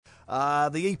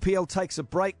The EPL takes a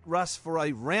break, Russ, for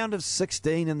a round of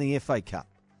 16 in the FA Cup.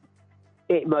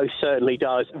 It most certainly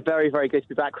does. Very, very good to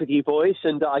be back with you boys.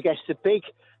 And I guess the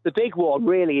big one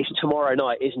really is tomorrow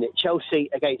night, isn't it? Chelsea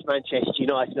against Manchester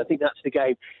United. I think that's the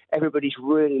game everybody's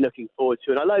really looking forward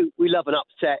to. And I know we love an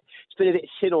upset. It's been a bit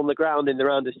thin on the ground in the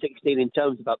round of 16 in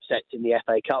terms of upsets in the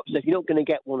FA Cup. So if you're not going to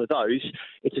get one of those,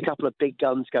 it's a couple of big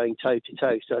guns going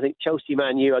toe-to-toe. So I think Chelsea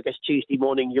Man U, I guess Tuesday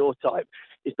morning your time,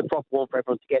 is the proper one for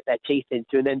everyone to get their teeth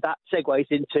into. And then that segues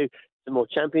into some more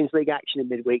Champions League action in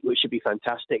midweek, which should be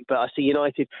fantastic. But I see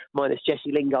United minus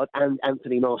Jesse Lingard and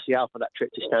Anthony Martial for that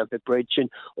trip to Stamford Bridge. And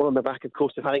all on the back, of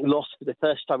course, of having lost for the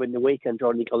first time in the week under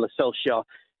Ole Gunnar Solskjaer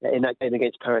in that game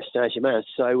against Paris Saint-Germain.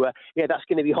 So, that's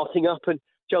going to be hotting up. And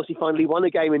Chelsea finally won a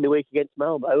game in the week against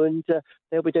Malmo, and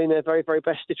they'll be doing their very, very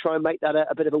best to try and make that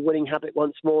a bit of a winning habit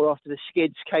once more after the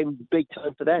skids came big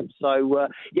time for them. So,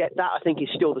 that I think is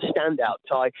still the standout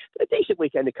tie. But a decent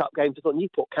weekend of cup games. I thought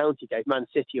Newport County gave Man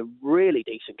City a really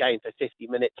decent game for 50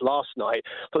 minutes last night.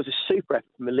 It was a super effort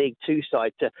from the League Two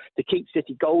side to keep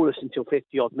City goalless until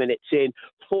 50-odd minutes in.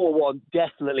 4-1,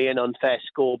 definitely an unfair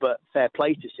score, but fair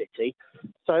play to City.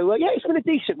 So, it's been a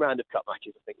decent round of cup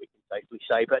matches, I think we can safely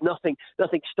say, but nothing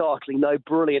startling, no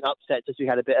brilliant upsets as we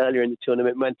had a bit earlier in the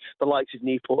tournament when the likes of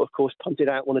Newport, of course, punted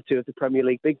out one or two of the Premier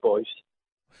League big boys.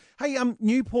 Hey,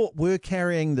 Newport were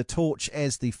carrying the torch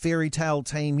as the fairy tale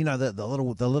team, the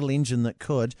little engine that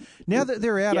could. Now that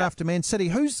they're out after Man City,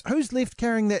 who's left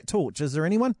carrying that torch? Is there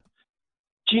anyone?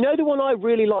 Do you know the one I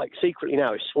really like secretly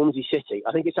now is Swansea City?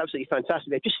 I think it's absolutely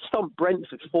fantastic. They've just thumped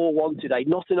Brentford 4-1 today.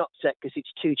 Not an upset because it's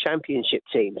two championship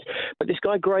teams. But this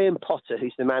guy, Graham Potter,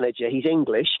 who's the manager, he's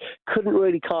English, couldn't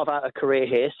really carve out a career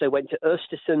here, so went to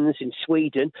Östersunds in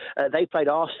Sweden. They played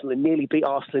Arsenal and nearly beat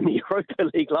Arsenal in the Europa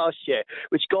League last year,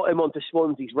 which got him onto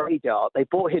Swansea's radar. They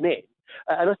brought him in.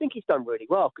 And I think he's done really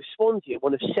well because Swansea are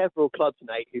one of several clubs,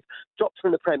 Nate, who've dropped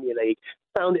from the Premier League,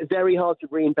 found it very hard to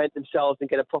reinvent themselves and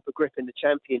get a proper grip in the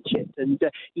Championship. And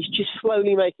he's just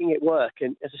slowly making it work.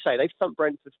 And as I say, they've thumped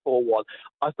Brentford 4-1.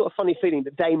 I've got a funny feeling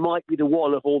that they might be the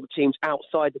one of all the teams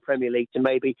outside the Premier League to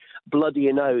maybe bloody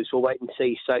your nose. We'll wait and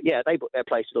see. So, they booked their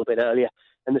place a little bit earlier.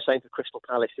 And the same for Crystal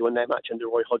Palace, who won their match under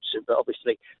Roy Hodgson. But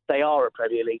obviously, they are a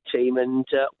Premier League team and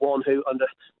one who, under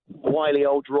wily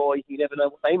old Roy, you never know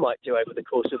what they might do over the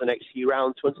course of the next few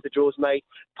rounds once the draw's made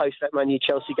post that Man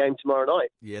U-Chelsea game tomorrow night.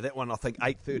 Yeah, that one, I think,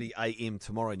 8:30 a.m.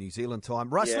 tomorrow, New Zealand time.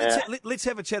 Russ, let's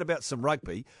have a chat about some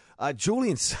rugby.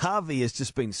 Julian Savea has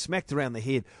just been smacked around the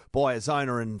head by his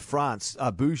owner in France,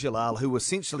 Bougelal, who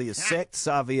essentially has sacked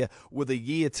Savea with a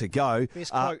year to go.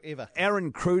 Best quote ever.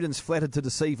 Aaron Cruden's flattered to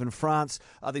deceive in France.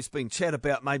 There's been chat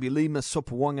about maybe Lima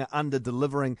Sopawanga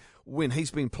under-delivering when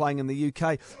he's been playing in the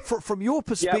UK. From your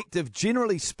perspective,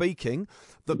 generally speaking,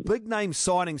 the big-name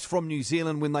signings from New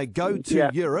Zealand, when they go to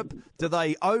Europe, do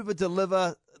they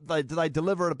over-deliver? Do they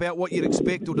deliver at about what you'd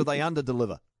expect, or do they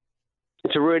under-deliver?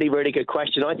 It's a really, really good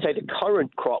question. I'd say the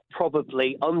current crop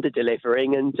probably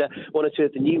under-delivering, and one or two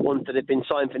of the new ones that have been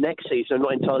signed for next season, I'm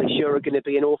not entirely sure are going to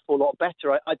be an awful lot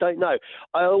better. I don't know.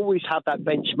 I always have that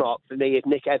benchmark for me of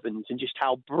Nick Evans and just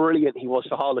how brilliant he was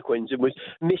for Harlequins and was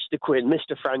Mr. Quinn,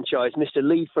 Mr. Franchise, Mr.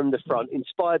 Lead from the front,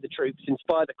 inspire the troops,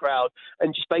 inspire the crowd,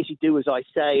 and just basically do as I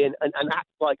say and act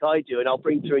like I do, and I'll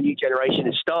bring through a new generation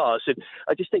of stars. And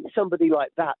I just think somebody like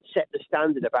that set the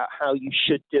standard about how you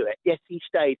should do it. Yes, he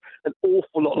stayed an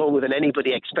awful lot longer than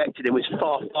anybody expected and was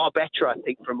far, far better, I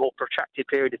think, for a more protracted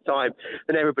period of time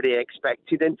than everybody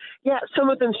expected. And some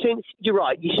of them since, you're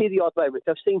right, you see the odd moments.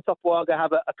 I've seen Topuaga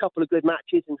have a couple of good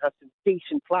matches and have some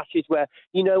decent flashes where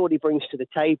you know what he brings to the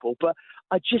table. But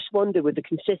I just wonder, with the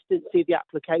consistency, the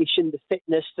application, the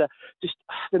fitness, just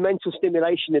the mental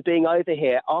stimulation of being over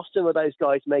here, are some of those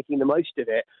guys making the most of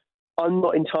it? I'm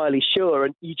not entirely sure.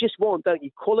 And you just want, don't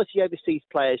you, quality overseas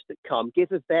players that come,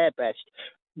 give of their best,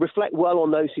 reflect well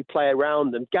on those who play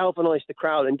around them, galvanise the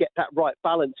crowd and get that right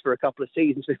balance for a couple of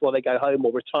seasons before they go home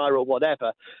or retire or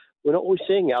whatever. We're not always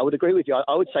seeing it. I would agree with you.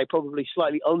 I would say probably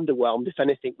slightly underwhelmed, if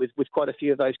anything, with quite a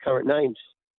few of those current names.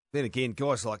 Then again,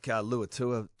 guys like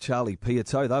Luatua, Charlie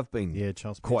Piato, they've been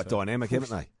quite dynamic, haven't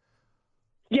they?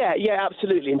 Yeah,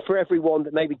 absolutely. And for everyone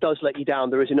that maybe does let you down,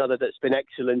 there is another that's been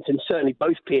excellent. And certainly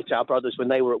both Piatow brothers, when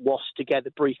they were at Wasps together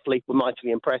briefly, were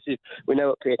mightily impressive. We know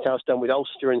what Piatow's done with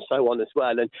Ulster and so on as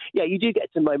well. And you do get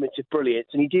some moments of brilliance,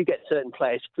 and you do get certain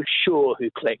players for sure who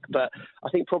click. But I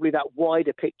think probably that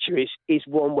wider picture is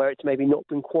one where it's maybe not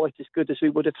been quite as good as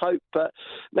we would have hoped. But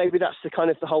maybe that's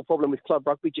the whole problem with club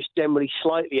rugby, just generally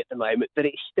slightly at the moment, that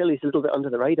it still is a little bit under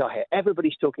the radar here.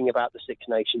 Everybody's talking about the Six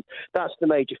Nations. That's the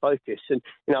major focus. And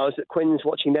I was at Quinn's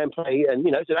watching them play, and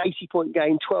it's an 80-point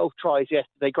game, 12 tries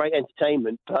yesterday, great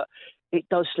entertainment. But it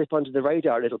does slip under the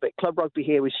radar a little bit. Club rugby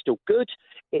here is still good.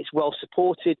 It's well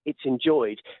supported. It's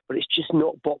enjoyed, but it's just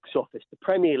not box office. The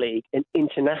Premier League and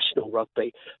international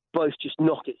rugby both just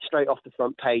knock it straight off the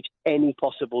front page any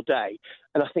possible day.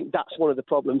 And I think that's one of the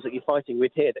problems that you're fighting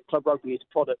with here, that club rugby is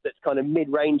a product that's kind of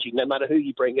mid-ranging no matter who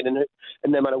you bring in and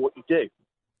no matter what you do.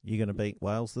 You're going to beat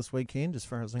Wales this weekend as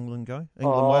far as England go?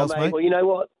 England-Wales, mate? Well, you know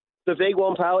what? The big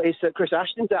one, pal, is that Chris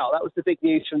Ashton's out. That was the big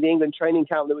news from the England training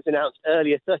camp that was announced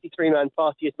earlier. 33-man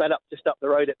party is met up just up the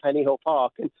road at Pennyhill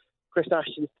Park, and Chris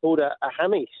Ashton's pulled a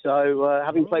hammy. So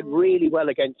having played really well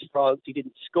against France, he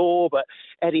didn't score, but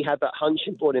Eddie had that hunch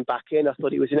and brought him back in. I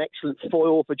thought he was an excellent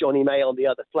foil for Johnny May on the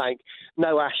other flank.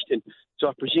 No Ashton. So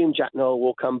I presume Jack Noel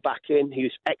will come back in. He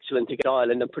was excellent against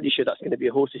Ireland. I'm pretty sure that's going to be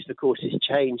a horses for courses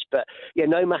change. But yeah,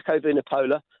 no Mako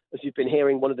Vunipola, as you've been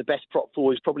hearing, one of the best prop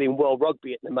forwards probably in world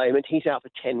rugby at the moment. He's out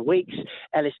for 10 weeks.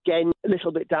 Ellis Genn, a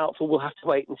little bit doubtful. We'll have to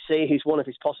wait and see who's one of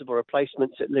his possible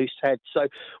replacements at loose head. So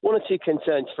one or two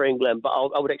concerns for England, but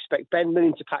I would expect Ben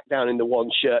Moon to pack down in the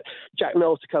one shirt, Jack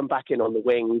Noel to come back in on the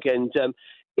wing, and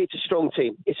it's a strong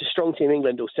team. It's a strong team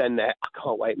England will send there. I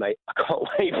can't wait, mate. I can't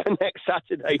wait for next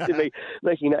Saturday to be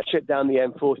making that trip down the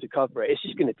M4 to cover it. It's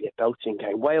just going to be a belting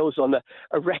game. Wales on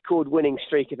a record-winning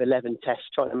streak of 11 tests,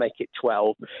 trying to make it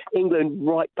 12. England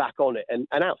right back on it, and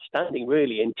outstanding,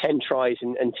 really, in 10 tries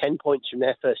and 10 points from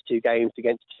their first two games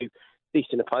against two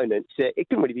decent opponents. It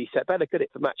couldn't really be set better, could it,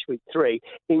 for match week 3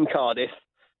 in Cardiff?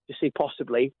 To see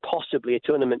possibly a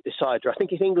tournament decider. I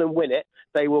think if England win it,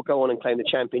 they will go on and claim the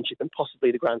championship and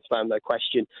possibly the Grand Slam, no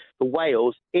question. For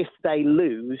Wales, if they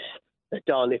lose, they're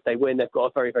done. If they win, they've got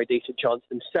a very, very decent chance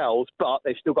themselves, but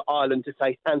they've still got Ireland to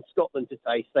face and Scotland to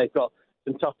face. They've got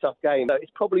some tough games. So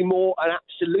it's probably more an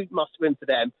absolute must-win for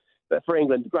them. But for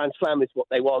England, the Grand Slam is what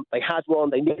they want. They had one.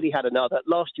 They nearly had another.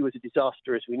 Last year was a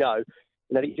disaster, as we know.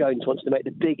 And Eddie Jones wants to make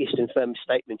the biggest and firmest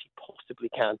statement he possibly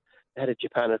can ahead of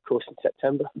Japan, of course, in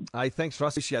September. Hey, thanks,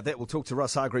 Russ. Appreciate that. We'll talk to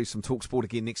Russ Hargreaves from TalkSport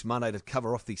again next Monday to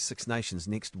cover off these Six Nations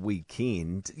next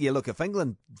weekend. Yeah, look, if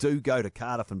England do go to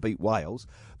Cardiff and beat Wales,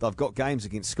 they've got games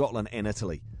against Scotland and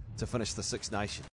Italy to finish the Six Nations.